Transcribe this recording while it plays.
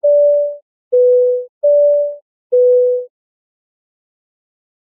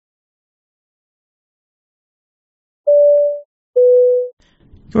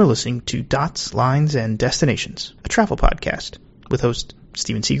You're listening to Dots, Lines, and Destinations, a travel podcast with hosts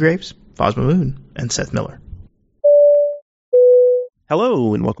Stephen Seagraves, Fosma Moon, and Seth Miller.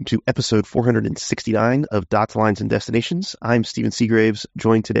 Hello, and welcome to episode 469 of Dots, Lines, and Destinations. I'm Stephen Seagraves,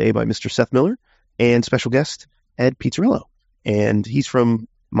 joined today by Mr. Seth Miller and special guest Ed Pizzarillo. And he's from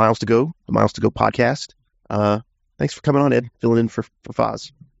Miles to Go, the Miles to Go podcast. Thanks for coming on, Ed, filling in for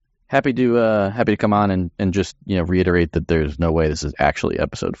Foz. Happy to come on and just reiterate that there's no way this is actually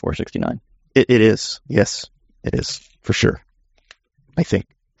episode 469. It is. Yes, it is, for sure. I think.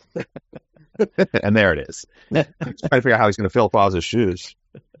 And there it is. Trying to figure out how he's going to fill Foz's shoes.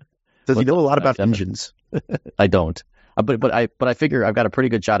 Does he know a lot about engines? I don't. But I figure I've got a pretty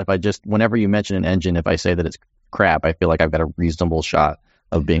good shot if I just, whenever you mention an engine, if I say that it's crap, I feel like I've got a reasonable shot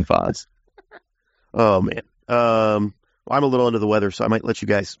of being Foz. Oh, man. I'm a little under the weather, so I might let you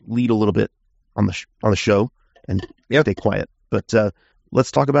guys lead a little bit on the show and stay quiet. But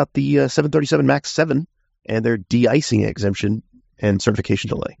let's talk about the 737 MAX 7 and their de-icing exemption and certification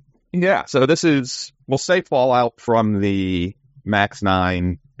delay. Yeah, so this is, we'll say, fallout from the MAX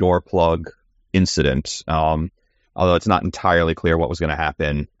 9 door plug incident, although it's not entirely clear what was going to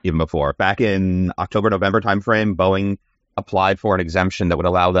happen even before. Back in October-November timeframe, Boeing applied for an exemption that would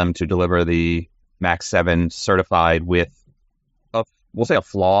allow them to deliver the MAX 7 certified with, we'll say, a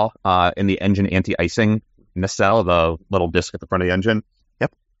flaw in the engine anti-icing nacelle, the little disc at the front of the engine.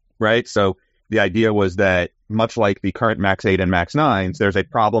 Yep. Right? So the idea was that, much like the current MAX 8 and MAX 9s, there's a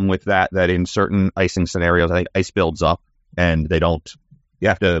problem with that in certain icing scenarios, I think ice builds up and you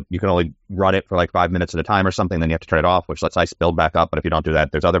can only run it for like 5 minutes at a time or something, then you have to turn it off, which lets ice build back up. But if you don't do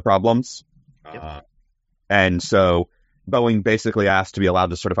that, there's other problems. Yep. And so Boeing basically asked to be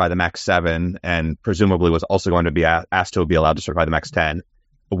allowed to certify the MAX 7 and presumably was also going to be asked to be allowed to certify the MAX 10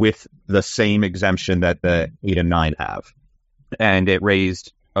 with the same exemption that the 8 and 9 have. And it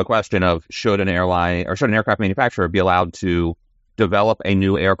raised a question of should an aircraft manufacturer be allowed to develop a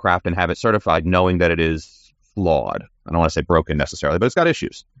new aircraft and have it certified knowing that it is flawed. I don't want to say broken necessarily, but it's got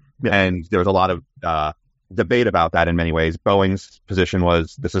issues. Yeah. And there was a lot of debate about that in many ways. Boeing's position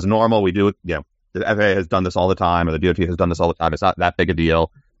was, this is normal. We do it, the FAA has done this all the time, or the DOT has done this all the time. It's not that big a deal.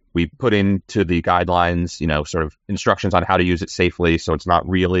 We put into the guidelines, sort of instructions on how to use it safely, so it's not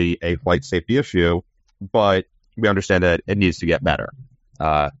really a flight safety issue, but we understand that it needs to get better.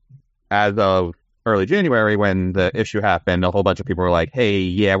 As of early January, when the issue happened, a whole bunch of people were like, hey,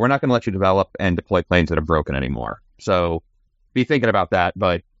 yeah, we're not going to let you develop and deploy planes that are broken anymore. So be thinking about that,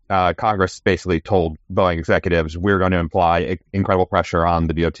 but Congress basically told Boeing executives, we're going to apply incredible pressure on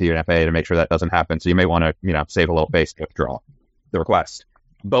the DOT and FAA to make sure that doesn't happen. So you may want to, save a little face to withdraw the request.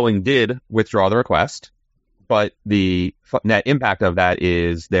 Boeing did withdraw the request, but the net impact of that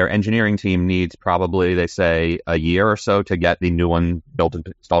is their engineering team needs probably, they say, a year or so to get the new one built,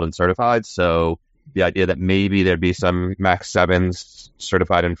 installed, and certified. So the idea that maybe there'd be some MAX 7s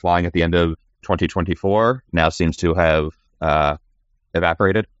certified and flying at the end of 2024 now seems to have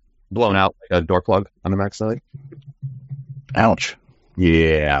evaporated. Blown out like a door plug on the MAX side. Ouch.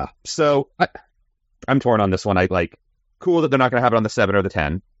 Yeah. So I'm torn on this one. Cool that they're not going to have it on the 7 or the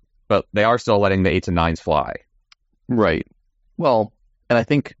 10, but they are still letting the 8s and 9s fly. Right. Well, and I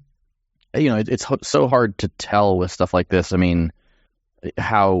think, it's so hard to tell with stuff like this. I mean,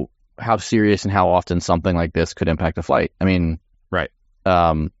 how serious and how often something like this could impact a flight. I mean, right.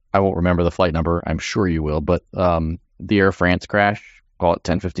 I won't remember the flight number. I'm sure you will, but the Air France crash, call it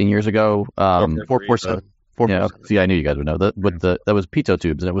 10, 15 years ago. 447. See, I knew you guys would know that. But that was pitot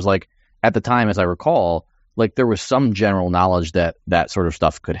tubes, and it was like at the time, as I recall, like there was some general knowledge that sort of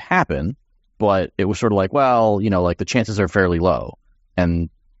stuff could happen, but it was sort of like, well, like the chances are fairly low, and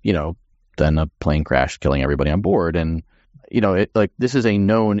then a plane crash killing everybody on board, and this is a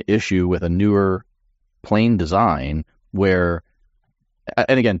known issue with a newer plane design where,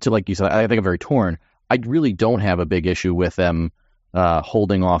 and again, to like you said, I think I'm very torn. I really don't have a big issue with them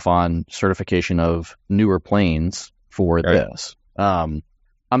holding off on certification of newer planes for this.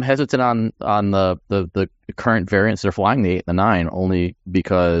 I'm hesitant on the current variants that are flying, the 8 and the 9, only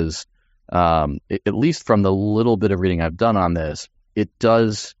because, at least from the little bit of reading I've done on this, it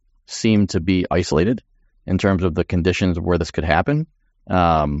does seem to be isolated in terms of the conditions where this could happen.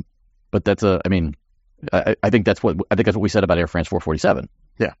 But that's I think that's what we said about Air France 447.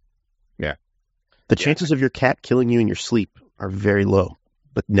 Yeah. Yeah. The chances of your cat killing you in your sleep are very low,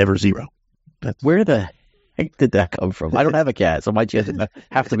 but never zero. Where the heck did that come from? I don't have a cat, so my chances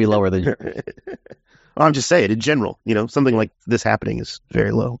have to be lower than yours. Well, I'm just saying, in general, something like this happening is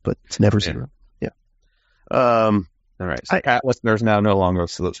very low, but it's never zero. Yeah. All right. So cat listeners now no longer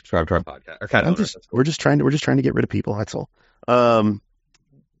subscribe to our podcast. Or cat owners. We're just trying to get rid of people. That's all.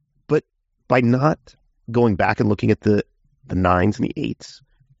 by not going back and looking at the 9s and the 8s,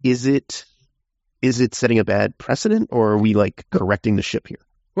 is it setting a bad precedent, or are we like correcting the ship here?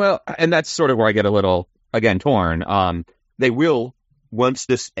 Well, and that's sort of where I get a little, again, torn. They will, once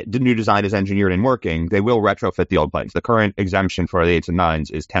the new design is engineered and working, they will retrofit the old planes. The current exemption for the 8s and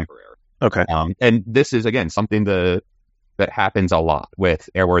 9s is temporary. Okay. And this is, again, something that happens a lot with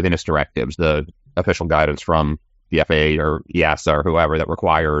airworthiness directives, the official guidance from the FAA or EASA or whoever that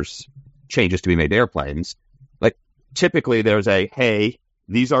requires changes to be made to airplanes. Like, typically there's hey,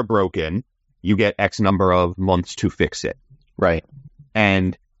 these are broken. You get X number of months to fix it. Right.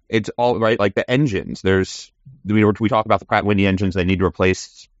 And it's all right. Like the engines, we talk about the Pratt & Whitney engines. They need to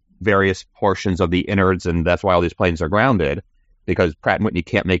replace various portions of the innards, and that's why all these planes are grounded, because Pratt & Whitney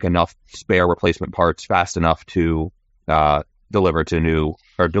can't make enough spare replacement parts fast enough to deliver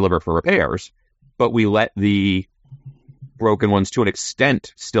for repairs. But we let the broken ones to an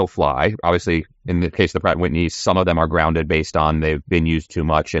extent still fly. Obviously, in the case of the Pratt & Whitney, some of them are grounded based on they've been used too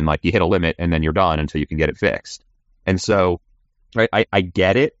much, and like you hit a limit and then you're done until you can get it fixed. And so, right, I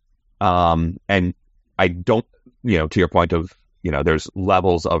get it. And I don't, to your point of, there's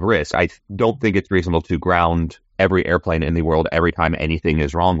levels of risk. I don't think it's reasonable to ground every airplane in the world every time anything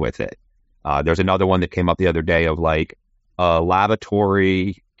is wrong with it. There's another one that came up the other day of like a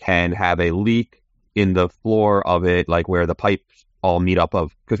lavatory can have a leak in the floor of it, like where the pipes all meet up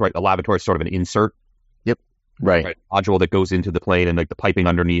because right, the lavatory is sort of an insert. Yep. Right. Module that goes into the plane, and like the piping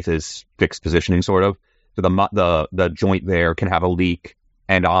underneath is fixed positioning sort of. So the joint there can have a leak.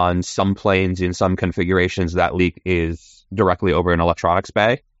 And on some planes, in some configurations, that leak is directly over an electronics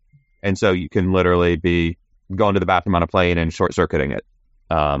bay. And so you can literally be going to the bathroom on a plane and short-circuiting it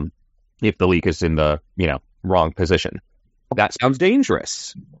if the leak is in the wrong position. That sounds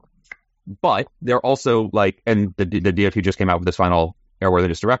dangerous. But they're also like, and the DOT just came out with this final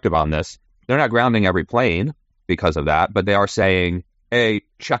airworthiness directive on this. They're not grounding every plane because of that, but they are saying, hey,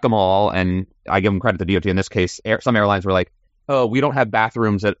 check them all. And I give them credit to DOT in this case. Some airlines were like, oh, we don't have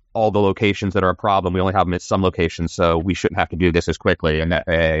bathrooms at all the locations that are a problem. We only have them at some locations, so we shouldn't have to do this as quickly. And that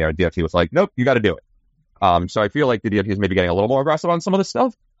our DOT was like, nope, you got to do it. So I feel like the DOT is maybe getting a little more aggressive on some of this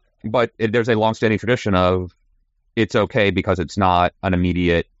stuff, but there's a longstanding tradition of it's okay because it's not an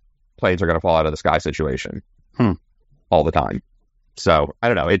immediate planes are going to fall out of the sky situation all the time. So I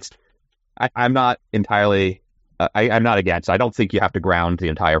don't know. I'm not entirely. I'm not against. I don't think you have to ground the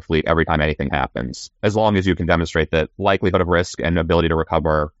entire fleet every time anything happens, as long as you can demonstrate that likelihood of risk and ability to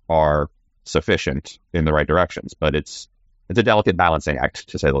recover are sufficient in the right directions. But it's a delicate balancing act,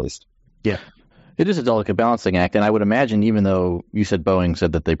 to say the least. Yeah, it is a delicate balancing act, and I would imagine, even though you said Boeing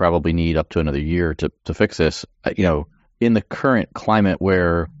said that they probably need up to another year to fix this, in the current climate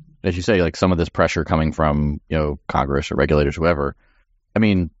where, as you say, like some of this pressure coming from Congress or regulators, whoever. I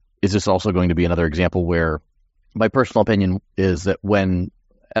mean, is this also going to be another example where? My personal opinion is that when,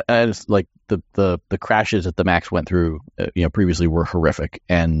 as like the crashes that the MAX went through, previously were horrific,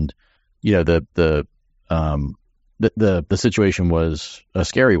 and the situation was a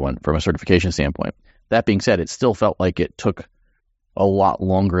scary one from a certification standpoint. That being said, it still felt like it took a lot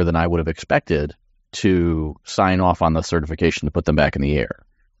longer than I would have expected to sign off on the certification to put them back in the air.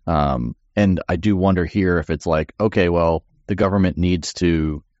 And I do wonder here if it's like, okay, well, the government needs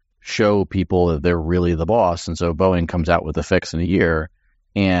to show people that they're really the boss, and so Boeing comes out with a fix in a year,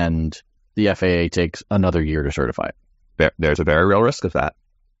 and the FAA takes another year to certify it. There's a very real risk of that.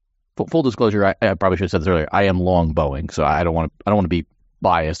 Full disclosure, I probably should have said this earlier. I am long Boeing, so I don't want to be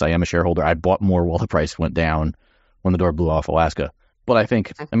biased. I am a shareholder. I bought more while the price went down when the door blew off Alaska. But I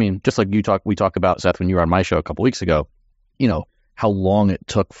think, just like we talked about, Seth, when you were on my show a couple weeks ago, how long it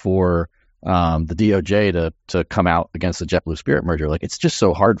took for the DOJ to come out against the JetBlue Spirit merger. Like, it's just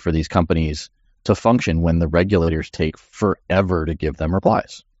so hard for these companies to function when the regulators take forever to give them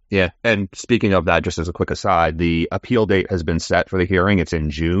replies. Yeah, and speaking of that, just as a quick aside, the appeal date has been set for the hearing. It's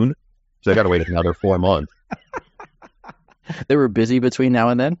in June, so they got to wait another 4 months. They were busy between now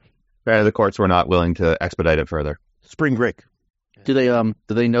and then? The courts were not willing to expedite it further. Spring break. Do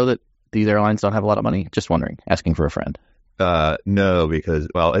they know that these airlines don't have a lot of money? Just wondering, asking for a friend. No, because,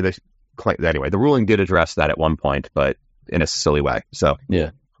 anyway, the ruling did address that at one point, but in a silly way. So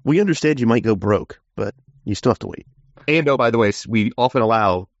yeah, we understand you might go broke, but you still have to wait. And by the way, we often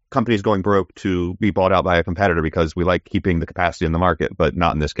allow companies going broke to be bought out by a competitor because we like keeping the capacity in the market, but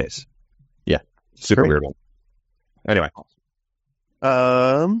not in this case. Yeah, super weird one. Anyway,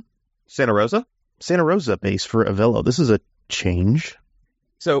 Santa Rosa base for Avelo. This is a change.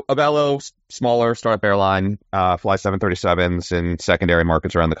 So Avelo, smaller startup airline, flies 737s in secondary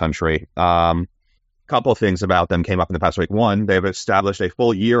markets around the country. couple of things about them came up in the past week. One, they've established a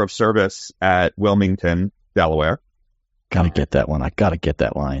full year of service at Wilmington, Delaware. Gotta get that one. I gotta get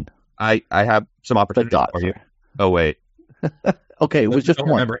that line. I have some opportunities for you. Oh, wait. Okay, it was just I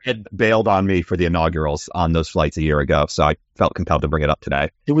one. remember Ed bailed on me for the inaugurals on those flights a year ago, so I felt compelled to bring it up today.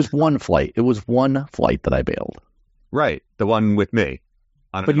 It was one flight. It was one flight that I bailed. Right, the one with me.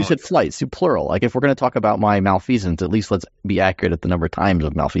 But you said flights, you plural. Like, if we're going to talk about my malfeasance, at least let's be accurate at the number of times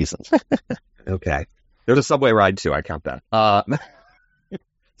of malfeasance. Okay. There's a subway ride, too. I count that.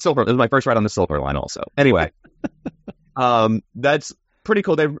 Silver. It was my first ride on the Silver Line also. Anyway, that's pretty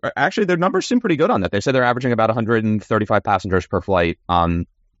cool. Their numbers seem pretty good on that. They said they're averaging about 135 passengers per flight on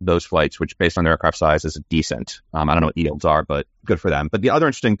those flights, which based on their aircraft size is decent. I don't know what yields are, but good for them. But the other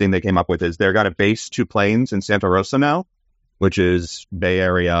interesting thing they came up with is they've got a base 2 planes in Santa Rosa now, which is Bay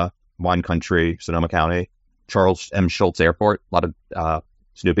Area, wine country, Sonoma County, Charles M. Schultz Airport. A lot of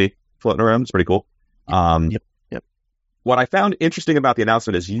Snoopy floating around. It's pretty cool. Yep. What I found interesting about the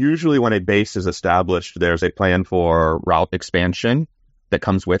announcement is usually when a base is established, there's a plan for route expansion that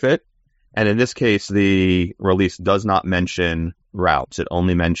comes with it. And in this case, the release does not mention routes. It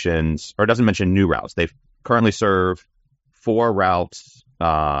only mentions, or it doesn't mention new routes. They currently serve 4 routes,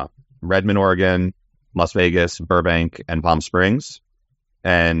 Redmond, Oregon, Las Vegas, Burbank, and Palm Springs.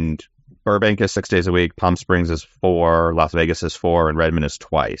 And Burbank is 6 days a week, Palm Springs is 4, Las Vegas is 4, and Redmond is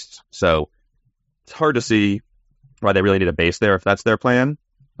twice. So it's hard to see why they really need a base there if that's their plan.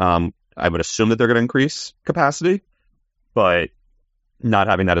 I would assume that they're going to increase capacity, but not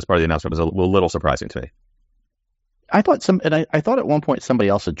having that as part of the announcement was a little surprising to me. I thought I thought at one point somebody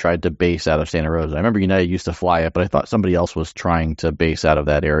else had tried to base out of Santa Rosa. I remember United used to fly it, but I thought somebody else was trying to base out of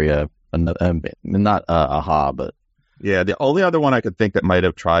that area. Not AHA, but yeah, the only other one I could think that might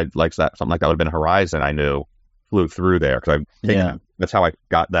have tried like that, something like that would have been Horizon. I knew flew through there because that's how I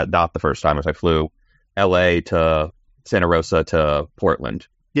got that dot the first time. Was I flew LA to Santa Rosa to Portland.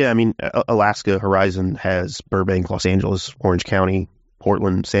 Yeah, I mean, Alaska Horizon has Burbank, Los Angeles, Orange County,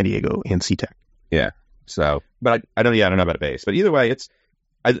 Portland, San Diego, and SeaTac. Yeah. So, but I don't know about a base. But either way,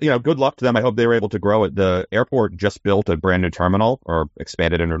 good luck to them. I hope they were able to grow it. The airport just built a brand new terminal, or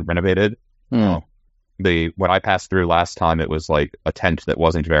expanded and renovated. When I passed through last time, it was like a tent that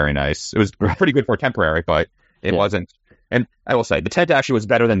wasn't very nice. It was pretty good for temporary, but it wasn't. And I will say, the tent actually was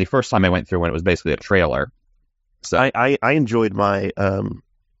better than the first time I went through when it was basically a trailer. So I enjoyed my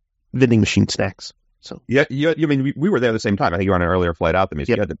vending machine snacks. So yeah, I mean, we were there at the same time. I think you were on an earlier flight out than me.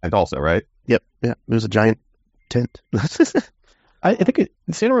 So you had the tent also, right? Yep. Yeah, it was a giant tent. I think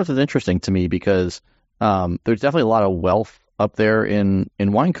Santa Rosa is interesting to me because there's definitely a lot of wealth up there in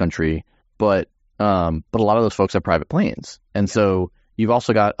wine country, but a lot of those folks have private planes, and so you've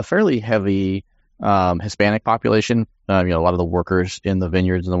also got a fairly heavy Hispanic population. A lot of the workers in the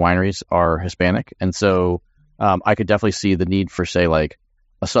vineyards and the wineries are Hispanic, and so I could definitely see the need for, say, like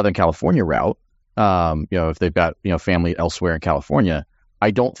a Southern California route. If they've got family elsewhere in California,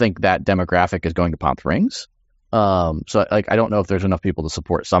 I don't think that demographic is going to Palm Springs. So I don't know if there's enough people to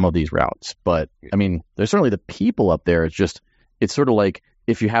support some of these routes, but I mean, there's certainly the people up there. It's sort of like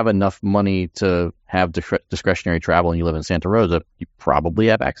if you have enough money to have discretionary travel and you live in Santa Rosa, you probably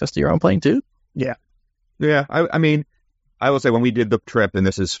have access to your own plane too. Yeah. Yeah. I mean, I will say when we did the trip, and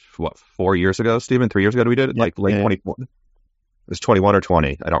this is 4 years ago, Stephen, 3 years ago we did it, like late 21. It was 21 or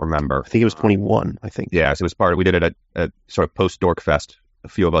 20. I don't remember. I think it was 21. I think. Yeah. So it was we did it at sort of post Dork Fest. A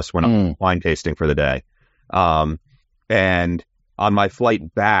few of us went up wine tasting for the day. And on my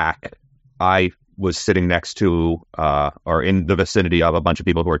flight back, I was sitting next to, or in the vicinity of a bunch of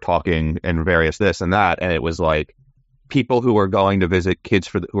people who were talking and various this and that. And it was like people who were going to visit kids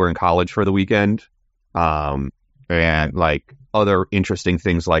who were in college for the weekend. And like other interesting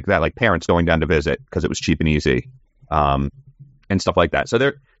things like that, like parents going down to visit because it was cheap and easy, and stuff like that. So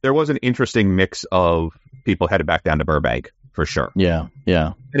there was an interesting mix of people headed back down to Burbank for sure. Yeah.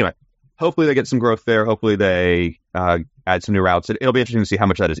 Anyway, hopefully they get some growth there. Hopefully they add some new routes. It'll be interesting to see how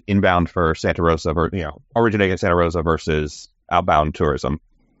much that is inbound for Santa Rosa, originating in Santa Rosa versus outbound tourism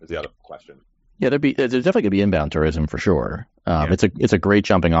is the other question. Yeah, there's definitely going to be inbound tourism for sure. It's a great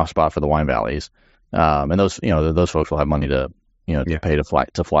jumping off spot for the wine valleys. And those folks will have money to pay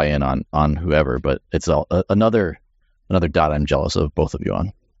to fly in on whoever, but it's another dot I'm jealous of both of you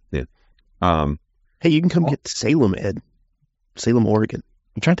on. Yeah. Hey, you can come get Salem, Ed. Salem, Oregon.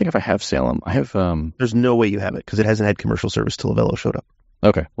 I'm trying to think if I have Salem. I have. There's no way you have it because it hasn't had commercial service till Avello showed up.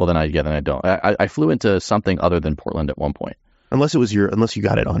 Okay, well then I don't. I flew into something other than Portland at one point. Unless you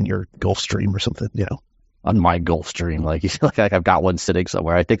got it on your Gulfstream or something, On my Gulfstream, like I've got one sitting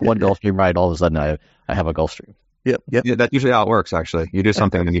somewhere. I think one Gulfstream ride, all of a sudden I have a Gulfstream. Yep. Yeah, that's usually how it works. Actually, you do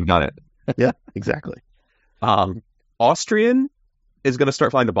something and you've done it. Yeah, exactly. Austrian is going to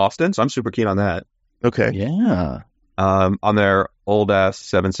start flying to Boston, so I'm super keen on that. Okay. Yeah. On their old ass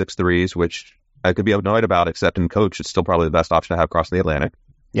 763s, which I could be annoyed about, except in coach, it's still probably the best option to have crossing the Atlantic.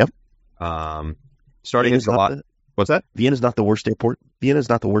 Yep. Starting in July. What's that? Vienna's not the worst airport. Vienna's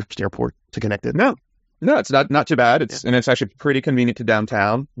not the worst airport to connect it. No, it's not too bad. And it's actually pretty convenient to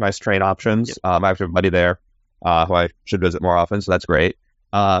downtown. Nice train options. Yep. I have a buddy there who I should visit more often, so that's great.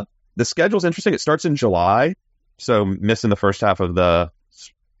 The schedule's interesting. It starts in July, so missing the first half of the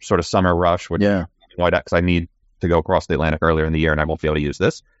sort of summer rush, which Yeah. because I need to go across the Atlantic earlier in the year, and I won't be able to use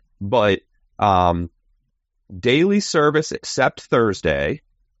this. But daily service except Thursday,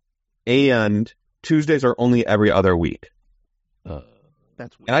 and Tuesdays are only every other week.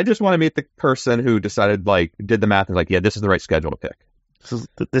 That's weird. And I just want to meet the person who decided, like, did the math and like, yeah, this is the right schedule to pick.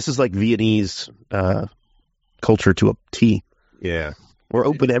 This is like Viennese culture to a T. Yeah. We're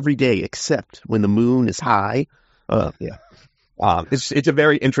open every day except when the moon is high. Yeah. It's a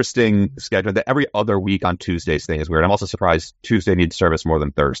very interesting schedule. The every other week on Tuesdays thing is weird. I'm also surprised Tuesday needs service more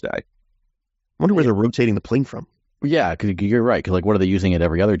than Thursday. I wonder where they're rotating the plane from. Yeah, because you're right. Because, like, what are they using it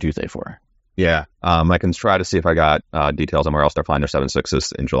every other Tuesday for? Yeah. I can try to see if I got details on where else they're flying their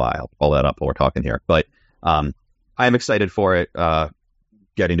 76s in July. I'll pull that up while we're talking here. But I'm excited for it.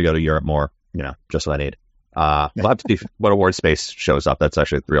 Getting to go to Europe more, just what I need. We'll have to see what award space shows up. That's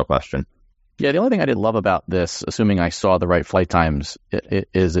actually the real question. Yeah, the only thing I didn't love about this, assuming I saw the right flight times,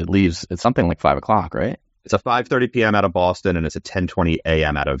 is it leaves, it's something like 5 o'clock, right? It's a 5:30 p.m. out of Boston, and it's a 10:20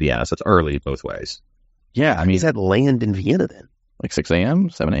 a.m. out of Vienna, so it's early both ways. Yeah, I mean, Is that land in Vienna then? like 6 a.m.,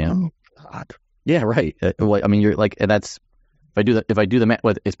 7 a.m.? God. Yeah, right. Well, I mean, you're like, and that's, if I do the math,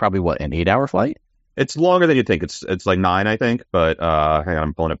 it's probably, an 8-hour flight? It's longer than you'd think. It's like 9, I think, but hang on,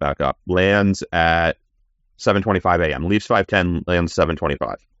 I'm pulling it back up. Lands at 7:25 a.m. Leaves 5:10, lands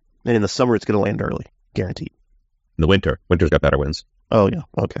 7:25. And in the summer, it's going to land early, guaranteed. In the winter's got better winds. Oh, yeah.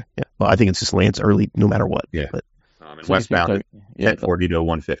 Okay. Yeah. Well, I think it's just lands early no matter what. Yeah. But And westbound, 1040 to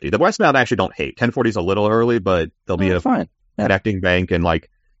 150. The westbound I actually don't hate. 1040 is a little early, but there'll be a fine. Yeah. connecting bank, and like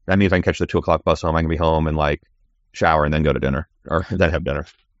that means I can catch the 2 o'clock bus home. I can be home and like shower and then go to dinner, or then have dinner.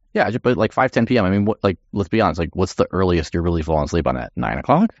 Yeah, but like 5:10 p.m. I mean, let's be honest. Like, what's the earliest you're really falling asleep on that? 9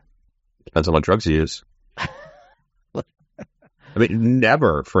 o'clock? Depends on what drugs you use. I mean,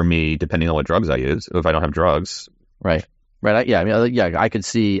 never for me, depending on what drugs I use. If I don't have drugs, Right. I could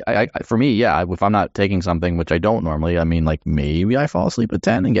see. For me, yeah. If I'm not taking something, which I don't normally, I mean, like maybe I fall asleep at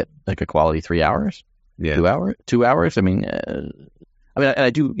 10 and get like a quality 3 hours. yeah, 2 hours. I mean, and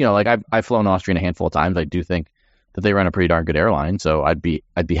I do. Like I've flown Austrian a handful of times. I do think that they run a pretty darn good airline, so I'd be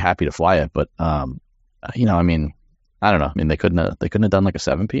happy to fly it. But I mean, I don't know. I mean, they couldn't have done like a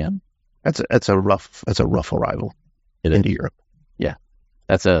 7 p.m. that's a rough arrival into Europe. Yeah,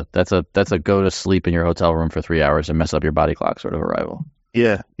 that's a go to sleep in your hotel room for 3 hours and mess up your body clock sort of arrival.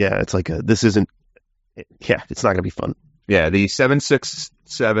 Yeah. It's like this isn't. Yeah, it's not going to be fun. yeah. The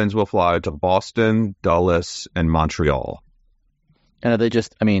 767s will fly to Boston, Dulles, and Montreal. And are they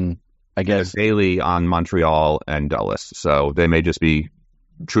just? I mean, I guess Daily on Montreal and Dulles, so they may just be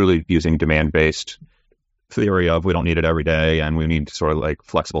truly using demand-based theory of we don't need it every day and we need sort of like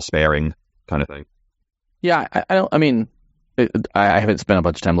flexible sparing kind of thing. Yeah, I don't. I mean, I haven't spent a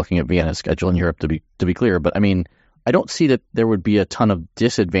bunch of time looking at Vienna's schedule in Europe to be clear, but I mean, I don't see that there would be a ton of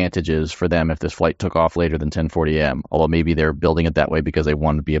disadvantages for them if this flight took off later than 10:40 a.m. Although maybe they're building it that way because they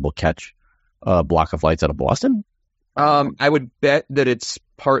want to be able to catch a block of flights out of Boston. I would bet that it's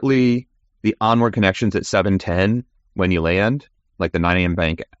partly the onward connections at 7:10 when you land, like the 9 a.m.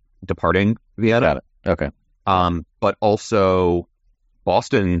 bank departing Vienna. Got it. Okay. But also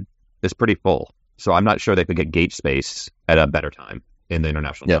Boston is pretty full, so I'm not sure they could get gate space at a better time in the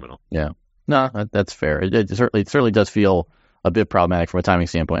international terminal. Yeah. No, that's fair. It certainly does feel a bit problematic from a timing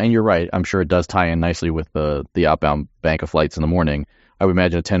standpoint. And you're right. I'm sure it does tie in nicely with the outbound bank of flights in the morning. I would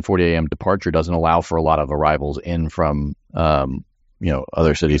imagine a 10:40 a.m. departure doesn't allow for a lot of arrivals in from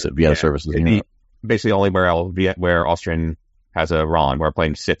other cities that Vienna services. Basically, only where Austrian has a RON, where a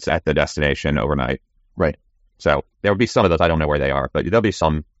plane sits at the destination overnight. Right. So there would be some of those. I don't know where they are, but there'll be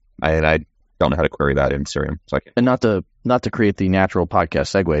some. I don't know how to query that in Syrian. So and not to create the natural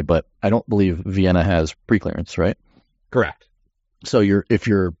podcast segue, but I don't believe Vienna has pre-clearance, right? Correct. So it's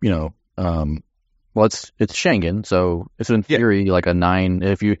Schengen, so it's in theory like a 9.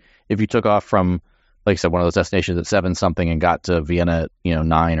 If you took off from, like I said, one of those destinations at 7 something and got to Vienna at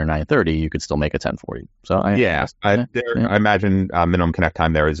 9 or 9:30, you could still make a 10:40. So I imagine minimum connect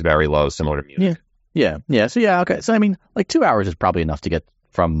time there is very low, similar to Munich. Yeah. So okay. So I mean, like 2 hours is probably enough to get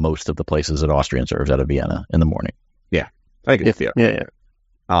from most of the places that Austrian serves out of Vienna in the morning. Yeah, I think it's fair. Yeah.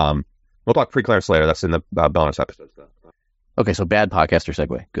 We'll talk pre-clearance later. That's in the bonus episode. Okay, so bad podcaster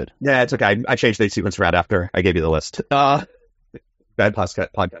segue. Good. Yeah, it's okay. I changed the sequence around after I gave you the list. Bad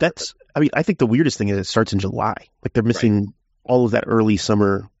podcast. I think the weirdest thing is it starts in July. Like they're missing all of that early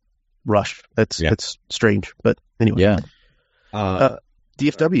summer rush. That's strange. But anyway. Yeah.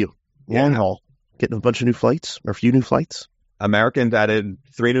 DFW, long haul, getting a bunch of new flights, or a few new flights. Americans added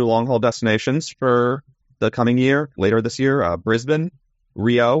 3 new long-haul destinations for the coming year, later this year. Brisbane,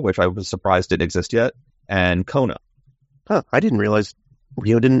 Rio, which I was surprised didn't exist yet, and Kona. Huh, I didn't realize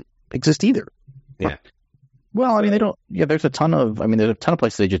Rio didn't exist either. Yeah. Well, I mean, they don't. Yeah, there's a ton of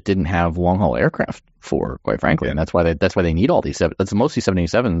places they just didn't have long haul aircraft for, quite frankly, and that's why they need all these. That's mostly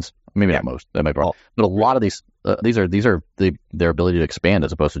 787s. Maybe not most. That might be wrong. But a lot of these are their ability to expand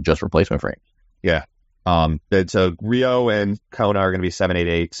as opposed to just replacement frames. Yeah. So Rio and Kona are going to be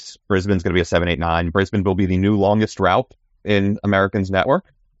 788s. Brisbane's going to be a 789. Brisbane will be the new longest route in American's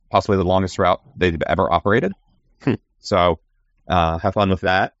network, possibly the longest route they've ever operated. So have fun with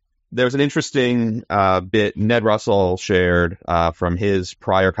that. There's an interesting bit Ned Russell shared from his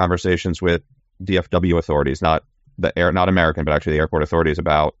prior conversations with DFW authorities, not American, but actually the airport authorities,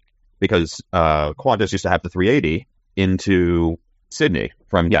 about because Qantas used to have the 380 into Sydney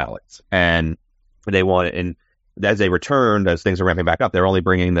from Dallas, and they wanted, and as they returned, as things are ramping back up, they're only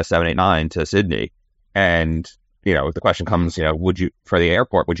bringing the 789 to Sydney, and the question comes, would you, for the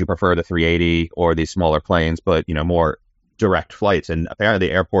airport, would you prefer the 380 or these smaller planes, but more direct flights? And apparently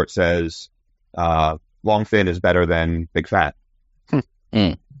the airport says long fin is better than big fat.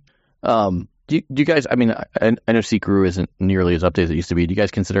 Do you guys, I mean, I know Sea-Crew isn't nearly as updated as it used to be. Do you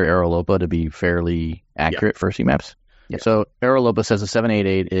guys consider Aerolopa to be fairly accurate for CMAPs? Yeah. So Aerolopa says the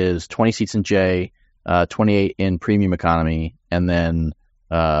 788 is 20 seats in J, 28 in premium economy, and then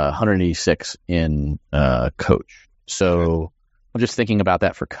 186 in coach. So I'm just thinking about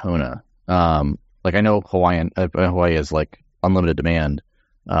that for Kona. Like I know Hawaii is like unlimited demand,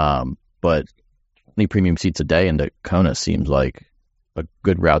 but only premium seats a day into Kona seems like a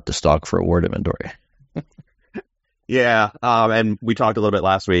good route to stock for award inventory. Yeah, and we talked a little bit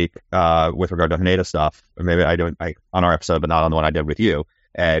last week with regard to Haneda stuff, or maybe on our episode, but not on the one I did with you,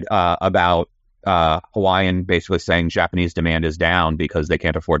 Ed, about Hawaiian basically saying Japanese demand is down because they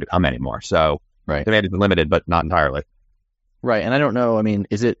can't afford to come anymore. So demand is limited, but not entirely. Right, and I don't know. I mean,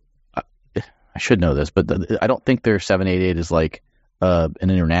 is it? I should know this, but I don't think their 788 is like an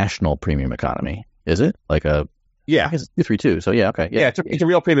international premium economy, is it? Like a I guess it's 232. So okay, it's a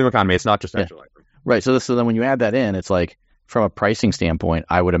real premium economy. It's not just centralized. Right. So then when you add that in, it's like from a pricing standpoint,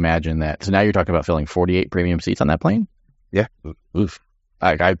 I would imagine that. So now you're talking about filling 48 premium seats on that plane. Yeah. Oof.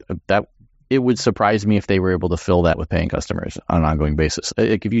 That it would surprise me if they were able to fill that with paying customers on an ongoing basis.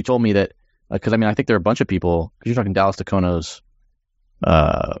 Like if you told me that, because I mean I think there are a bunch of people. Because you're talking Dallas to Kona's,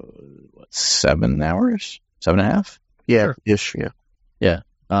 7 hours, 7.5. Yeah, sure. Ish. Yeah.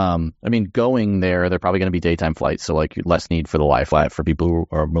 I mean, going there, they're probably going to be daytime flights, so like less need for the lie flat for people who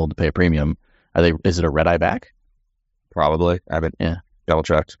are willing to pay a premium. Is it a red eye back? Probably. I haven't double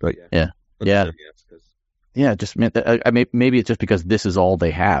checked, but yeah. Just maybe it's just because this is all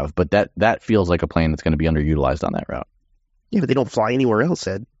they have, but that feels like a plane that's going to be underutilized on that route. Yeah, but they don't fly anywhere else,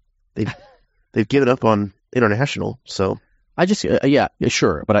 Ed. They've given up on international, so I just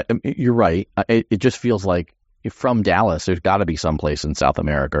sure, but you're right. It just feels like from Dallas, there's got to be some place in South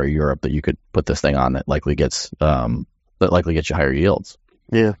America or Europe that you could put this thing on that likely gets you higher yields.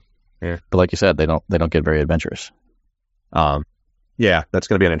 Yeah. Yeah. But like you said, they don't get very adventurous. Yeah, that's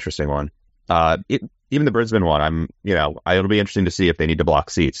going to be an interesting one. Even the Brisbane one, it'll be interesting to see if they need to block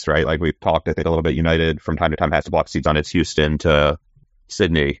seats, right? Like we've talked, I think, a little bit. United from time to time has to block seats on its Houston to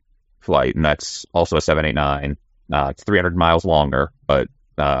Sydney flight, and that's also a 789. It's 300 miles longer, but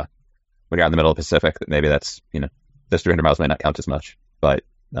when you're out in the middle of the Pacific, maybe that's, those 300 miles may not count as much. But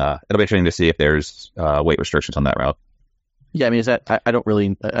it'll be interesting to see if there's weight restrictions on that route. Yeah, I mean, is that, I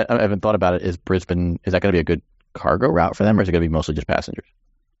haven't thought about it. Is Brisbane, is that going to be a good cargo route for them, or is it going to be mostly just passengers?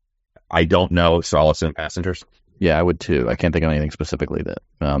 I don't know, so I'll assume passengers. Yeah, I would too. I can't think of anything specifically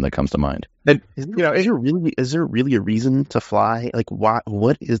that comes to mind. And, is there really a reason to fly? Like,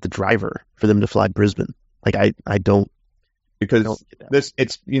 what is the driver for them to fly Brisbane? Like, I don't. Because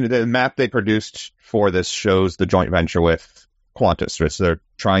the map they produced for this shows the joint venture with Qantas, right? So they're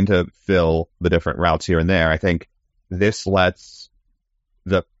trying to fill the different routes here and there. I think this lets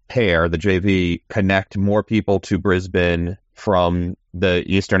the pair, the JV, connect more people to Brisbane from the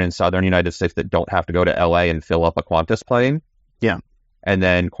eastern and southern United States that don't have to go to LA and fill up a Qantas plane. Yeah. And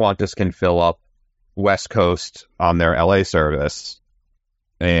then Qantas can fill up West Coast on their LA service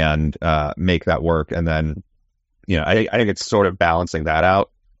and make that work. And then, I think it's sort of balancing that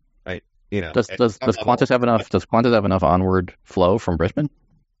out. Right. Does Qantas have enough? Does Qantas have enough onward flow from Brisbane?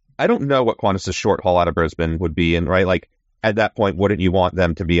 I don't know what Qantas's short haul out of Brisbane would be, and right, like at that point, wouldn't you want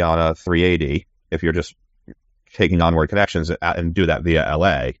them to be on a 380 if you're just taking onward connections and do that via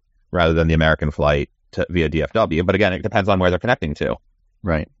LA rather than the American flight via DFW? But again, it depends on where they're connecting to.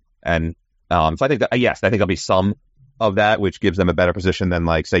 Right. And so I think that yes, I think there'll be some of that, which gives them a better position than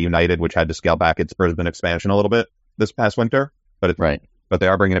like say United, which had to scale back its Brisbane expansion a little bit this past winter. But but they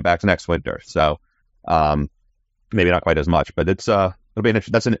are bringing it back to next winter, so maybe not quite as much. But it's it'll be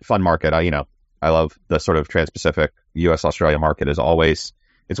that's a fun market. I love the sort of Trans-Pacific U.S. Australia market. Is always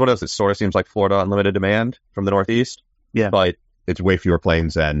it's one of those. It sort of seems like Florida unlimited demand from the Northeast. Yeah, but it's way fewer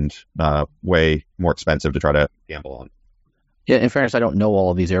planes and way more expensive to try to gamble on. Yeah, in fairness, I don't know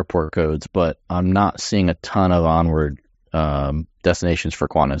all of these airport codes, but I'm not seeing a ton of onward destinations for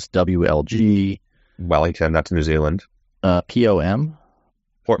Qantas. WLG, Wellington, that's New Zealand. POM,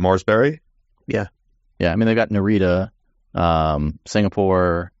 Port Moresby. Yeah. I mean, they've got Narita,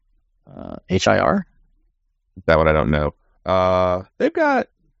 Singapore, HIR. That one I don't know. They've got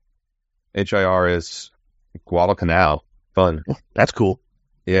HIR is Guadalcanal. Fun. That's cool.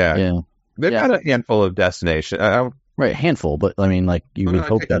 Yeah. They've got a handful of destinations. Right, handful, but I mean, like you would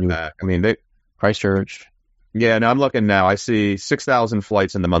hope that. I mean, Christchurch. Yeah, no, I'm looking now. I see 6,000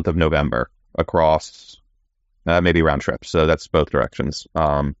 flights in the month of November across maybe round trips. So that's both directions.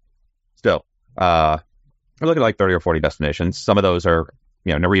 Still, we're looking at like 30 or 40 destinations. Some of those are,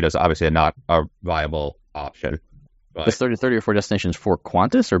 Narita's obviously not a viable option. But It's 30 or 40 destinations for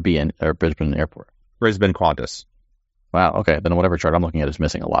Qantas or Brisbane Airport? Brisbane, Qantas. Wow, okay. Then whatever chart I'm looking at is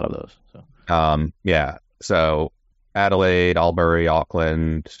missing a lot of those. So. Yeah. So Adelaide, Albury,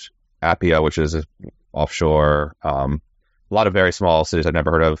 Auckland, Apia, which is offshore. A lot of very small cities I've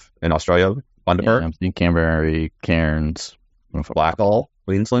never heard of in Australia. Bundaberg. Yeah, I'm seeing Canberra, Cairns, Blackall,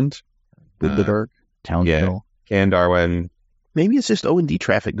 Queensland. Bundaberg, Townsville. Can Darwin. Maybe it's just O&D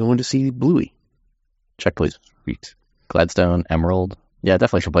traffic going to see Bluey. Check, please. Sweet. Gladstone, Emerald. Yeah,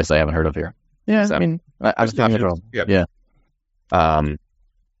 definitely some places I haven't heard of here. Yeah, So, I mean, I was thinking it. Yeah.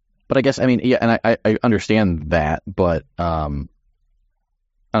 But I guess, I mean, yeah, and I understand that, but I don't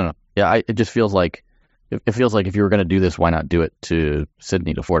know. Yeah, it just feels like if you were going to do this, why not do it to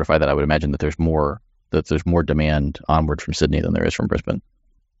Sydney to fortify that? I would imagine that there's more demand onward from Sydney than there is from Brisbane.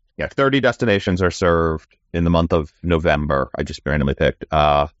 Yeah, 30 destinations are served in the month of November. I just randomly picked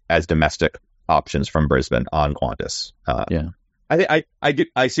as domestic options from Brisbane on Qantas. Yeah,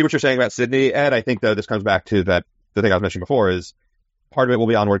 I see what you're saying about Sydney, Ed. I think though this comes back to that the thing I was mentioning before is part of it will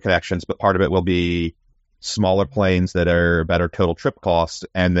be onward connections, but part of it will be smaller planes that are better total trip cost,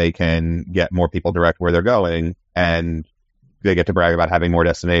 and they can get more people direct where they're going, and they get to brag about having more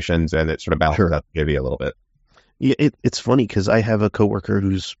destinations, and it sort of balances out the JV a little bit. Yeah, it's funny because I have a coworker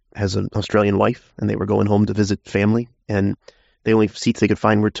has an Australian wife, and they were going home to visit family, and the only seats they could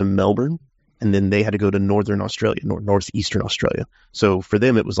find were to Melbourne, and then they had to go to northern Australia, northeastern Australia. So for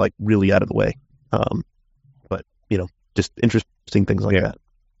them, it was like really out of the way. But just interesting things like that.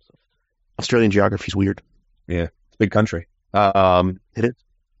 Australian geography is weird. Yeah, it's a big country. It is.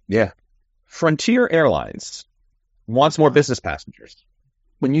 Yeah. Frontier Airlines wants more business passengers.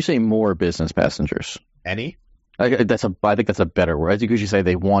 When you say more business passengers, Any? I think that's a better word. I think you should say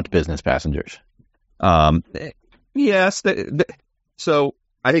they want business passengers. Yes. So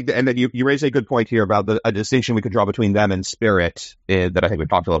I think, and then you raise a good point here about a distinction we could draw between them and Spirit that I think we've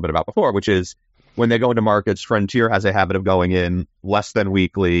talked a little bit about before, which is when they go into markets, Frontier has a habit of going in less than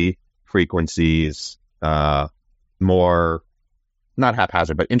weekly frequencies, more, not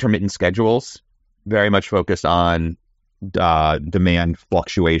haphazard, but intermittent schedules, very much focused on demand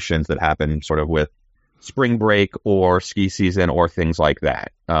fluctuations that happen sort of with spring break or ski season or things like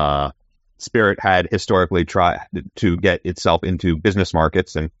that. Spirit had historically tried to get itself into business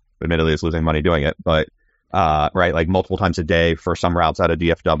markets, and admittedly is losing money doing it, but like multiple times a day for some routes out of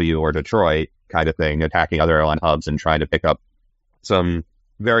DFW or Detroit kind of thing, attacking other airline hubs and trying to pick up some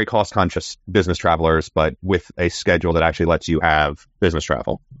very cost-conscious business travelers, but with a schedule that actually lets you have business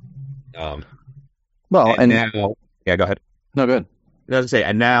travel. Now, go ahead. No, good. As I say,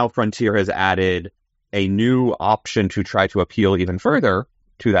 and now Frontier has added a new option to try to appeal even further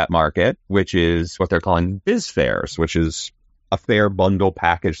to that market, which is what they're calling biz fares, which is a fare bundle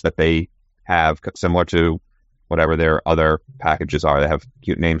package that they have similar to whatever their other packages are. They have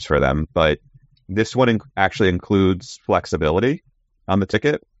cute names for them, but this one actually includes flexibility on the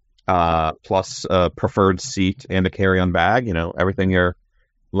ticket, plus a preferred seat and a carry-on bag. Everything your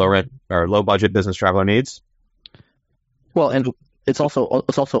low budget business traveler needs. Well, and it's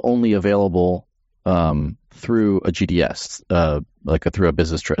also only available through a GDS, through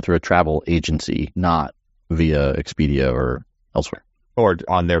a through a travel agency, not via Expedia or elsewhere. Or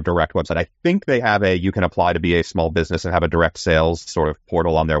on their direct website. I think they have you can apply to be a small business and have a direct sales sort of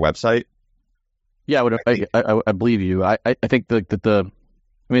portal on their website. Yeah, I believe you. I think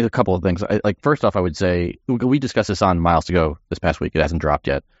a couple of things. First off, I would say we discussed this on Miles to Go this past week. It hasn't dropped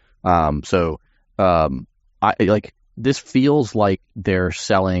yet. This feels like they're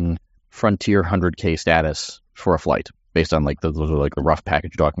selling Frontier 100K status for a flight based on the rough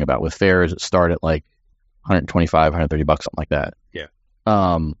package you're talking about with fares that start at like $125, $130, something like that. Yeah.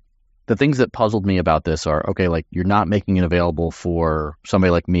 The things that puzzled me about this are, okay, like you're not making it available for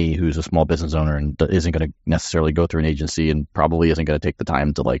somebody like me who's a small business owner and isn't going to necessarily go through an agency and probably isn't going to take the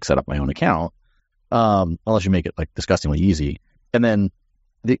time to like set up my own account, unless you make it like disgustingly easy. And then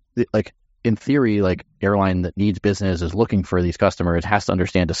in theory, like airline that needs business is looking for these customers has to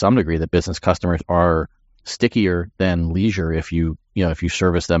understand to some degree that business customers are stickier than leisure if you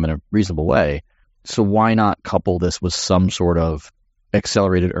service them in a reasonable way. So why not couple this with some sort of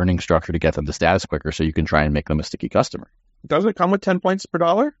accelerated earning structure to get them to status quicker so you can try and make them a sticky customer? Does it come with 10 points per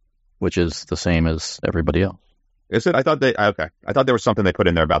dollar? Which is the same as everybody else. Is it? I thought there was something they put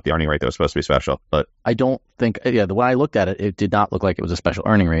in there about the earning rate that was supposed to be special, but I don't think, the way I looked at it, it did not look like it was a special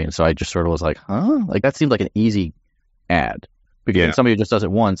earning rate. And so I just sort of was like, like that seemed like an easy ad. Because if somebody just does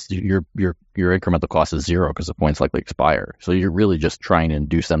it once, your incremental cost is zero because the points likely expire. So you're really just trying to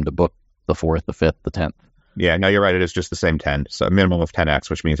induce them to book the 4th, the 5th, the 10th. Yeah, no, you're right. It is just the same 10. So a minimum of 10x,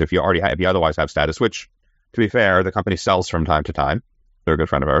 which means if you otherwise have status, which, to be fair, the company sells from time to time. They're a good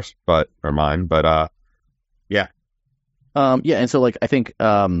friend of ours, or mine. But yeah. And so I think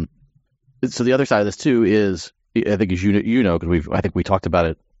so the other side of this too is, I think as because I think we talked about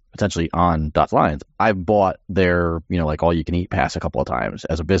it potentially on Dots Lines. I've bought their all you can eat pass a couple of times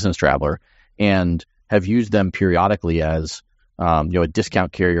as a business traveler and have used them periodically as a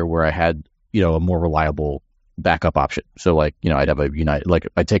discount carrier where I had a more reliable backup option. So I'd have a United,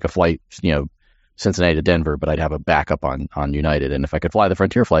 I'd take a flight, Cincinnati to Denver, but I'd have a backup on United. And if I could fly the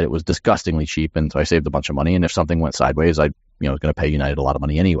Frontier flight, it was disgustingly cheap. And so I saved a bunch of money. And if something went sideways, I was going to pay United a lot of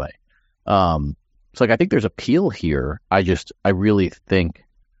money anyway. So I think there's appeal here. I really think,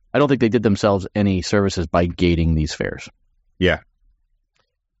 I don't think they did themselves any services by gating these fares. Yeah.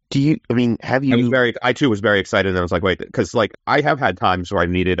 I too was very excited, and I was like, wait, because I have had times where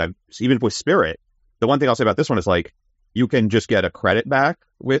even with Spirit, the one thing I'll say about this one is you can just get a credit back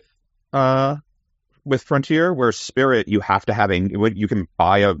with Frontier, where Spirit you have to you can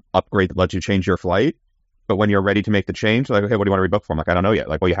buy a upgrade that lets you change your flight, but when you're ready to make the change, okay, what do you want to rebook for? I'm like, I don't know yet.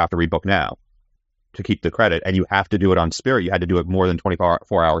 You have to rebook now to keep the credit, and you have to do it on Spirit. You had to do it more than 24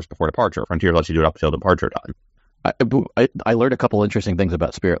 hours before departure. Frontier lets you do it up until departure time. I learned a couple interesting things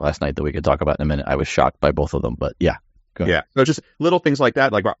about Spirit last night that we could talk about in a minute. I was shocked by both of them, but yeah. Go ahead. Yeah. So just little things like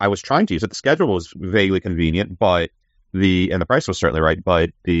that. I was trying to use it. The schedule was vaguely convenient, and the price was certainly right, but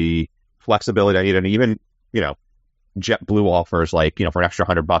the flexibility I needed, and even, JetBlue offers for an extra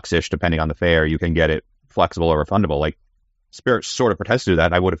 $100-ish, depending on the fare, you can get it flexible or refundable. Spirit sort of pretends to do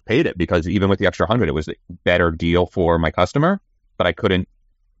that. I would have paid it because even with the extra 100, it was a better deal for my customer, but I couldn't.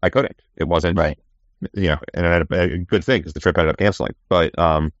 It wasn't right. And a good thing because the trip ended up canceling. But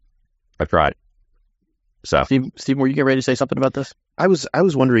I tried. So, Steve, were you getting ready to say something about this? I was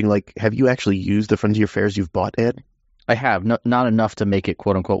wondering, have you actually used the Frontier fares you've bought, Ed? I have not enough to make it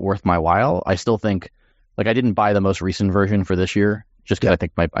quote unquote worth my while. I still think I didn't buy the most recent version for this year just because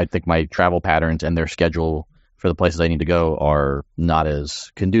I think my travel patterns and their schedule for the places I need to go are not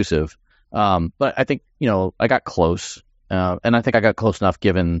as conducive. But I think I got close. And I think I got close enough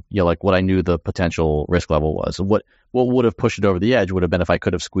given, what I knew the potential risk level was. What would have pushed it over the edge would have been if I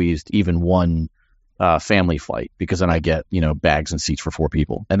could have squeezed even one family flight, because then I get, bags and seats for 4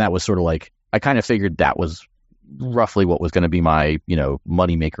 people. And that was sort of I kind of figured that was roughly what was going to be my,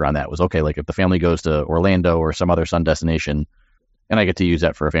 money maker on that was, okay, if the family goes to Orlando or some other sun destination and I get to use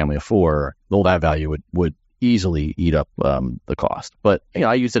that for a family of 4, that value would easily eat up the cost. But,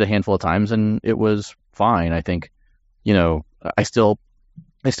 I used it a handful of times and it was fine. I think, I still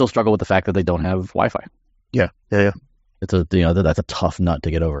struggle with the fact that they don't have Wi-Fi. Yeah. It's that's a tough nut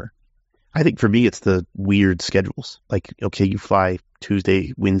to get over. I think for me, it's the weird schedules. Okay, you fly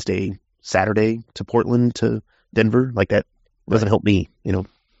Tuesday, Wednesday, Saturday to Portland to Denver. That doesn't help me,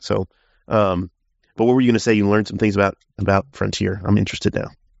 So, but what were you going to say? You learned some things about Frontier. I'm interested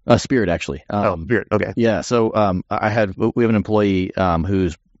now. Spirit, actually. Spirit. Okay. Yeah. So, we have an employee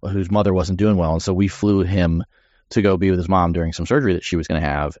whose mother wasn't doing well, and so we flew him to go be with his mom during some surgery that she was going to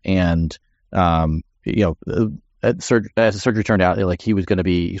have. And, as the surgery turned out, he's supposed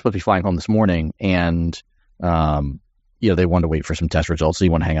to be flying home this morning. And They wanted to wait for some test results, so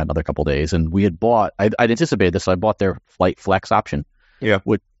you want to hang out another couple of days. And we had bought, I'd anticipated this, so I bought their flight flex option. Yeah.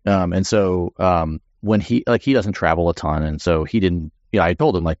 And so when he doesn't travel a ton, and so he didn't, I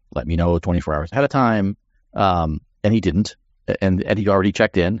told him, like, let me know 24 hours ahead of time. And he didn't. And he'd already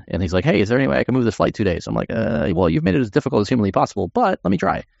checked in, and he's like, hey, is there any way I can move this flight 2 days? I'm like, well, you've made it as difficult as humanly possible, but let me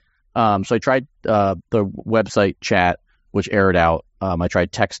try. So I tried the website chat, which errored out. I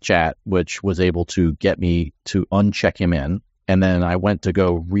tried text chat, which was able to get me to uncheck him in. And then I went to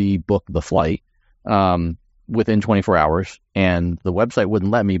go rebook the flight within 24 hours. And the website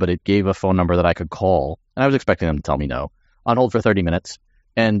wouldn't let me, but it gave a phone number that I could call. And I was expecting them to tell me no. On hold for 30 minutes.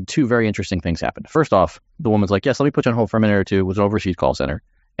 And two very interesting things happened. First off, the woman's like, yes, let me put you on hold for a minute or two. It was an overseas call center.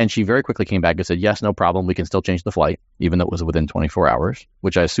 And she very quickly came back and said, yes, no problem. We can still change the flight, even though it was within 24 hours,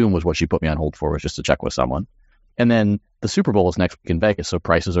 which I assume was what she put me on hold for, was just to check with someone. And then the Super Bowl is next week in Vegas, so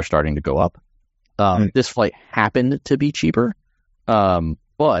prices are starting to go up. This flight happened to be cheaper,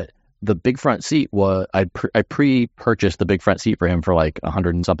 but the big front seat was, I pre-purchased the big front seat for him for like $100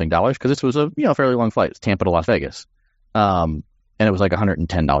 and something because this was a fairly long flight. It's Tampa to Las Vegas. And it was like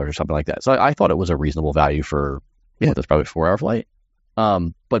 $110 or something like that. So I thought it was a reasonable value for, that's probably a 4-hour flight.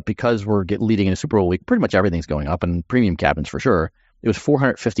 But because we're leading into Super Bowl week, pretty much everything's going up, and premium cabins for sure. It was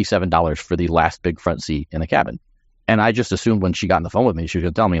 $457 for the last big front seat in the cabin. And I just assumed when she got on the phone with me, she was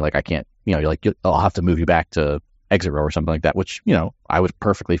going to tell me, like, I can't, I'll have to move you back to exit row or something like that, which, I was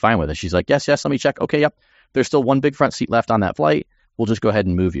perfectly fine with it. She's like, yes, let me check. Okay, yep. There's still one big front seat left on that flight. We'll just go ahead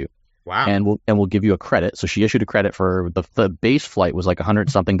and move you. Wow. And we'll give you a credit. So she issued a credit for the base flight was like $100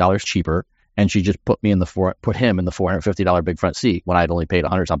 something cheaper. And she just put him in the $450 big front seat when I'd only paid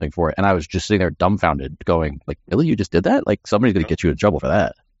 $100 something for it. And I was just sitting there dumbfounded going, like, really? You just did that? Like, somebody's going to get you in trouble for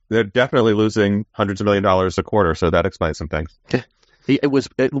that. They're definitely losing hundreds of $1 millions a quarter. So that explains some things. It was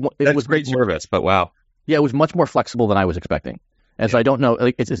great service, but wow. Yeah, it was much more flexible than I was expecting. And so I don't know,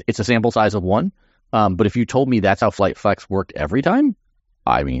 like, it's a sample size of one. But if you told me that's how Flight Flex worked every time,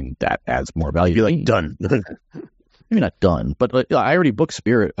 I mean, that adds more value. You'd be like, done. Maybe not done, but I already book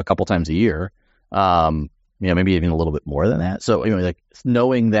Spirit a couple times a year. Maybe even a little bit more than that. So anyway, like,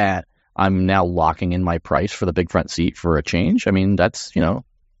 knowing that I'm now locking in my price for the big front seat for a change, I mean, that's,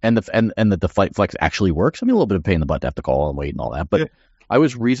 and that the Flight Flex actually works. I mean, a little bit of pain in the butt to have to call and wait and all that, but I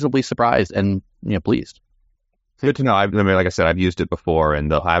was reasonably surprised and pleased. Good to know. I mean, like I said, I've used it before, and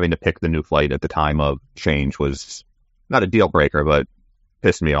having to pick the new flight at the time of change was not a deal breaker, but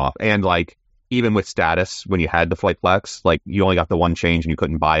pissed me off. And like, even with status, when you had the Flight Flex, like, you only got the one change and you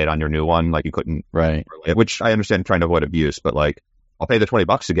couldn't buy it on your new one. Like, you couldn't, right? Which I understand, trying to avoid abuse, but like, I'll pay the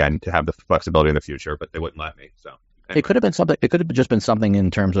 $20 again to have the flexibility in the future, but they wouldn't let me. So anyway. It could have been something. It could have just been something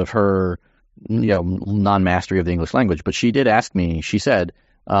in terms of her, non-mastery of the English language. But she did ask me. She said,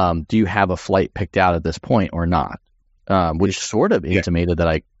 "Do you have a flight picked out at this point or not?" Which sort of intimated that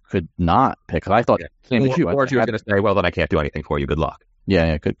I could not pick. I thought, same as you. Or she was going to say, "Well, then I can't do anything for you. Good luck."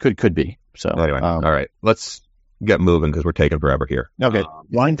 Yeah, could be. So anyway, all right, let's get moving because we're taking forever here. Okay,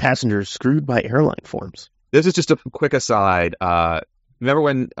 blind passengers screwed by airline forms. This is just a quick aside. Remember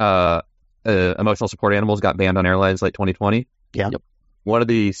when emotional support animals got banned on airlines like 2020? Yeah. Yep. One of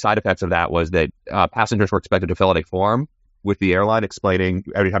the side effects of that was that passengers were expected to fill out a form with the airline explaining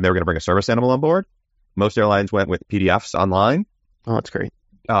every time they were going to bring a service animal on board. Most airlines went with PDFs online. Oh, that's great.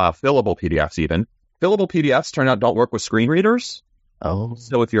 Fillable PDFs even. Fillable PDFs turn out don't work with screen readers. Oh.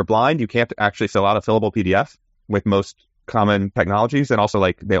 So if you're blind, you can't actually fill out a fillable PDF with most common technologies. And also,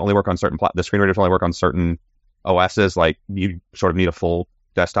 like, they only work on the screen readers only work on certain OSs. Like, you sort of need a full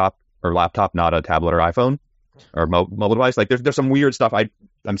desktop or laptop, not a tablet or iPhone or mobile device. Like, there's some weird stuff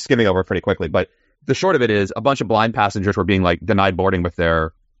I'm skimming over pretty quickly. But the short of it is a bunch of blind passengers were being, like, denied boarding with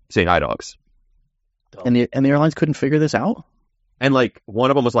their seeing eye dogs. And the airlines couldn't figure this out? And, like,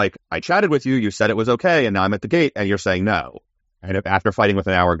 one of them was like, I chatted with you, you said it was okay, and now I'm at the gate, and you're saying no. And after fighting with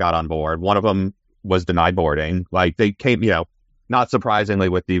an hour, got on board. One of them was denied boarding. Like, they came, not surprisingly,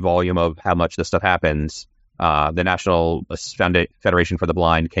 with the volume of how much this stuff happens, the National Federation for the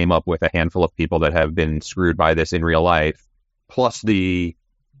Blind came up with a handful of people that have been screwed by this in real life, plus the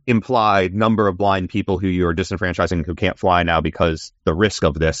implied number of blind people who you're disenfranchising who can't fly now because the risk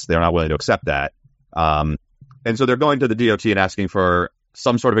of this, they're not willing to accept that. And so they're going to the DOT and asking for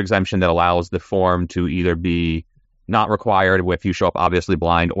some sort of exemption that allows the form to either be not required if you show up obviously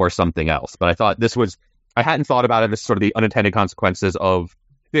blind or something else. But I thought I hadn't thought about it as sort of the unintended consequences of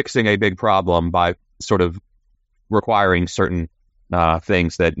fixing a big problem by sort of requiring certain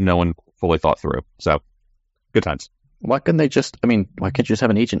things that no one fully thought through. So good times. Why can't you just have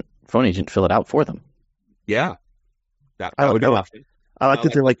an phone agent fill it out for them? Yeah. I don't know. I like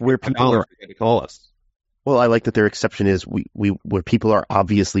that they're like where people are. Call us. Well, I like that their exception is we where people are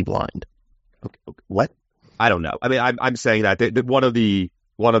obviously blind. Okay, what? I don't know. I mean, I'm saying that one of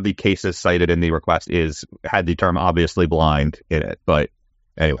the cases cited in the request had the term obviously blind in it. But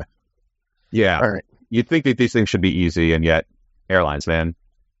anyway, yeah. All right. You'd think that these things should be easy, and yet airlines, man.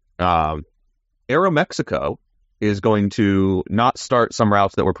 Aeromexico is going to not start some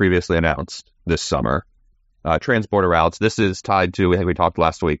routes that were previously announced this summer. Transborder routes. This is tied to, I think we talked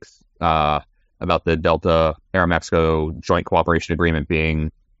last week about the Delta Aeromexico joint cooperation agreement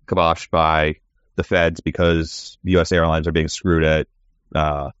being kiboshed by the feds because U.S. airlines are being screwed at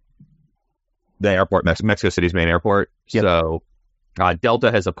the airport, Mexico City's main airport. Yep. So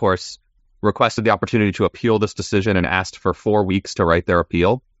Delta has, of course, requested the opportunity to appeal this decision and asked for 4 weeks to write their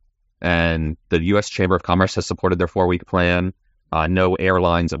appeal. And the U.S. Chamber of Commerce has supported their 4-week plan. No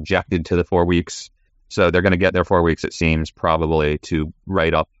airlines objected to the 4 weeks. So they're going to get their 4 weeks, it seems, probably to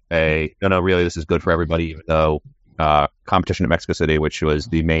write up really, this is good for everybody, even though competition at Mexico City, which was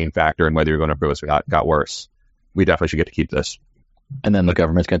the main factor in whether you're going to approve us, got worse. We definitely should get to keep this. And then the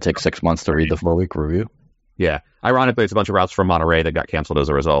government's going to take 6 months to read the 4-week review. Yeah. Ironically, it's a bunch of routes from Monterey that got canceled as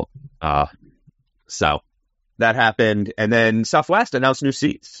a result. So that happened. And then Southwest announced new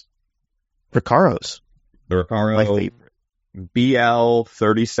seats. Recaros. The Recaro My favorite. BL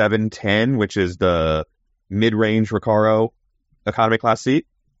 3710, which is the mid-range Recaro economy class seat.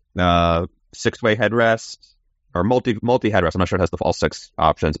 6-way headrest, or multi headrest. I'm not sure it has all 6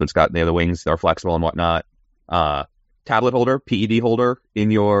 options, but it's got the wings that are flexible and whatnot. Tablet holder, PED holder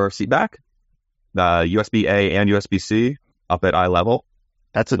in your seat back. USB-A and USB-C up at eye level.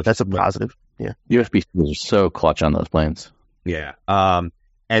 That's a positive. Yeah. USB-C is so clutch on those planes. Yeah.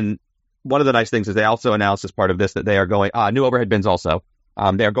 And one of the nice things is they also announced as part of this that they are going new overhead bins also.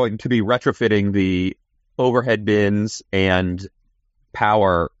 They are going to be retrofitting the overhead bins and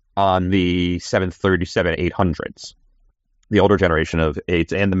power on the 737-800s, the older generation of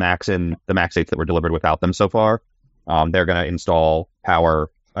 8s, and the Max 8s that were delivered without them so far. They're going to install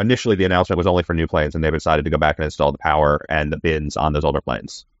power. Initially, the announcement was only for new planes, and they've decided to go back and install the power and the bins on those older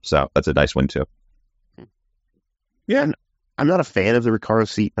planes. So that's a nice win, too. Yeah, and I'm not a fan of the Recaro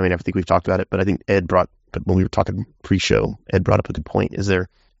seat. I mean, I think we've talked about it, but I think but when we were talking pre-show, Ed brought up a good point. Is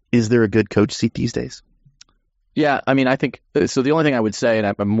there a good coach seat these days? Yeah, I mean, I think so. The only thing I would say,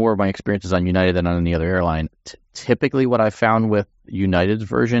 and more of my experience is on United than on any other airline. Typically, what I found with United's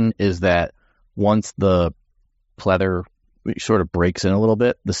version is that once the pleather sort of breaks in a little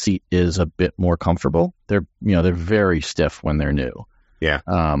bit, the seat is a bit more comfortable. They're very stiff when they're new. Yeah.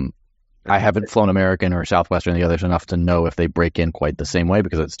 I haven't flown American or Southwest or the others enough to know if they break in quite the same way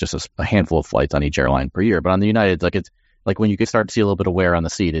because it's just a handful of flights on each airline per year. But on the United, it's like when you can start to see a little bit of wear on the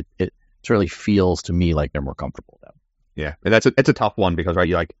seat, it really feels to me like they're more comfortable though. Yeah, and it's a tough one because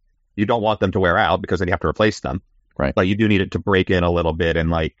you don't want them to wear out because then you have to replace them. Right. But you do need it to break in a little bit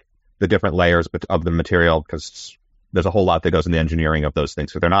and the different layers of the material because there's a whole lot that goes in the engineering of those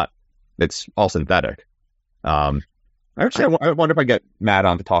things. So it's all synthetic. Actually, I wonder if I get Matt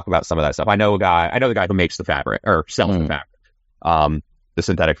on to talk about some of that stuff. I know the guy who makes the fabric or sells the fabric, the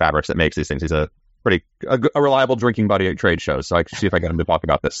synthetic fabrics that makes these things. He's a reliable drinking buddy at trade shows. So I can see if I get him to talk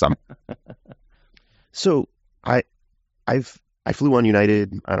about this some. So I flew on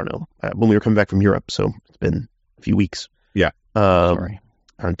United. I don't know when we were coming back from Europe. So it's been a few weeks. Yeah.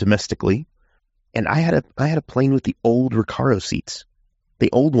 Domestically, and I had a plane with the old Recaro seats, the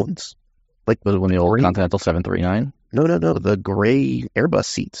old ones, was it when the old Continental 739? No, the gray Airbus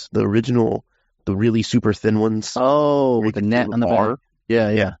seats, the original, the really super thin ones. Oh, with the net on the bar.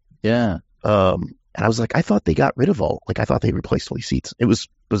 Yeah. And I was like, I thought they got rid of I thought they replaced all these seats. It was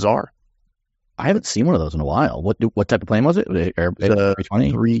bizarre. I haven't seen one of those in a while. What type of plane was it? A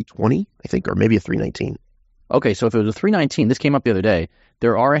 320, I think, or maybe a 319. Okay, so if it was a 319, this came up the other day.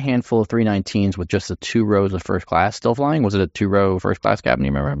 There are a handful of 319s with just the 2 rows of first class still flying. Was it a 2-row first class cabin?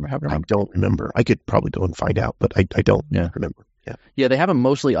 You remember? I don't remember. I could probably go and find out, but I don't remember. Yeah, they have them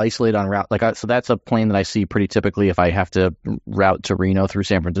mostly isolated on route. So that's a plane that I see pretty typically if I have to route to Reno through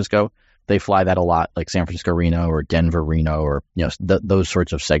San Francisco. They fly that a lot, like San Francisco Reno or Denver Reno, or those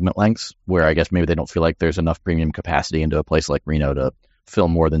sorts of segment lengths where I guess maybe they don't feel like there's enough premium capacity into a place like Reno to fill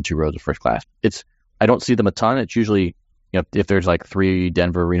more than 2 rows of first class. I don't see them a ton. It's usually if there's 3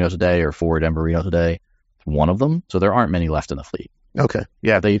 Denver Renos a day or 4 Denver Renos a day, it's one of them. So there aren't many left in the fleet. Okay.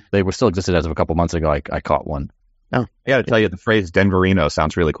 Yeah. They were still existed as of a couple months ago. I caught one. Oh, I got to tell you, the phrase Denver Reno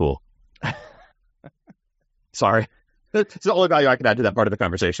sounds really cool. Sorry. It's the only value I can add to that part of the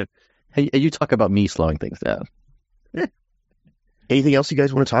conversation. Hey, you talk about me slowing things down. Anything else you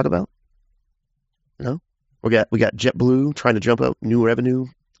guys want to talk about? No? We got JetBlue trying to jump up new revenue.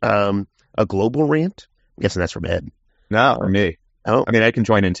 A global rant guessing that's from Ed. No, for me. Oh, I mean, I can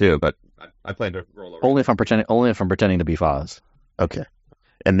join in too, but I plan to roll over. Only if I'm pretending to be Foz. okay.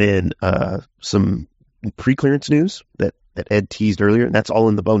 And then some pre-clearance news that Ed teased earlier, and that's all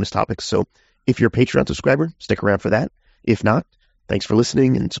in the bonus topics. So if you're a Patreon subscriber, stick around for that. If not, thanks for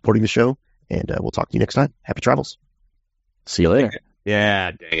listening and supporting the show, and we'll talk to you next time. Happy travels. See you later.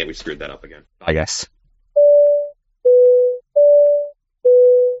 Yeah, dang it, we screwed that up again. I guess.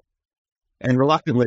 And reluctantly,